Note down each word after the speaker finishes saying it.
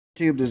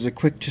YouTube, there's a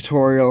quick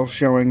tutorial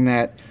showing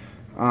that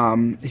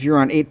if you're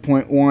on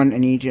 8.1 and you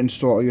need to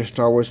install your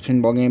Star Wars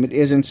pinball game, it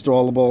is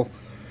installable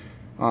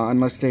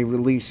unless they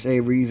release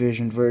a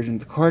revision version of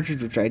the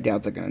cartridge, which I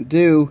doubt they're going to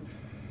do.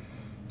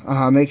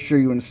 Make sure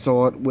you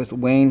install it with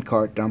Wayne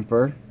Cart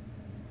Dumper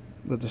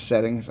with the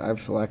settings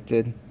I've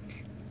selected.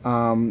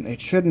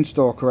 It should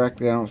install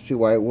correctly. I don't see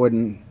why it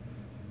wouldn't.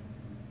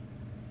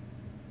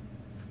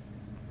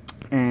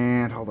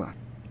 And hold on.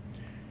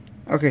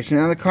 Okay, so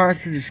now the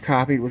cartridge is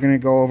copied. We're going to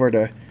go over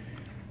to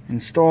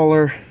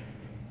Installer,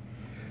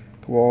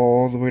 go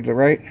all the way to the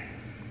right,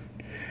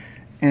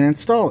 and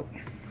install it.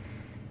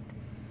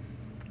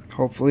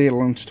 Hopefully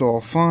it'll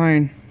install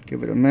fine.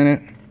 Give it a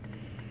minute,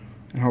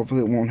 and hopefully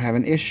it won't have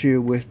an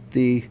issue with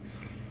the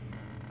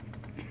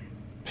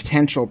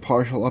potential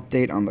partial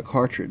update on the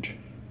cartridge.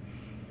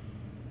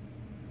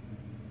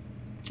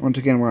 Once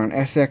again, we're on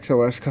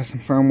SXOS custom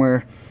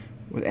firmware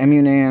with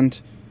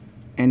EmuNand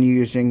and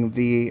using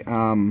the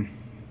 8.1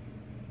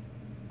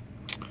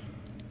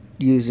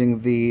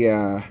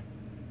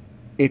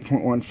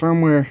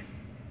 firmware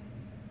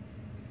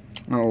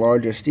on a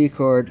large SD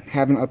card.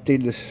 Haven't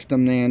updated the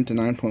system NAND to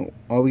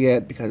 9.0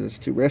 yet because it's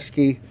too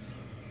risky.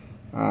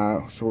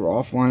 So we're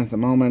offline at the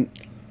moment,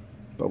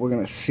 but we're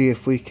going to see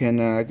if we can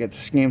get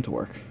this game to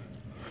work.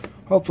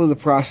 Hopefully the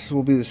process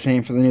will be the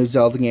same for the new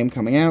Zelda game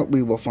coming out.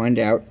 We will find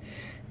out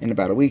in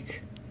about a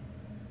week.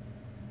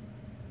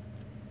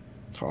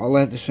 So I'll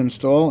let this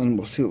install and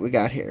we'll see what we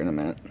got here in a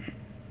minute.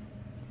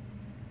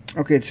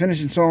 Okay, it's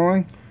finished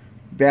installing.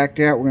 Backed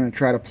out. We're going to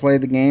try to play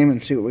the game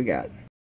and see what we got.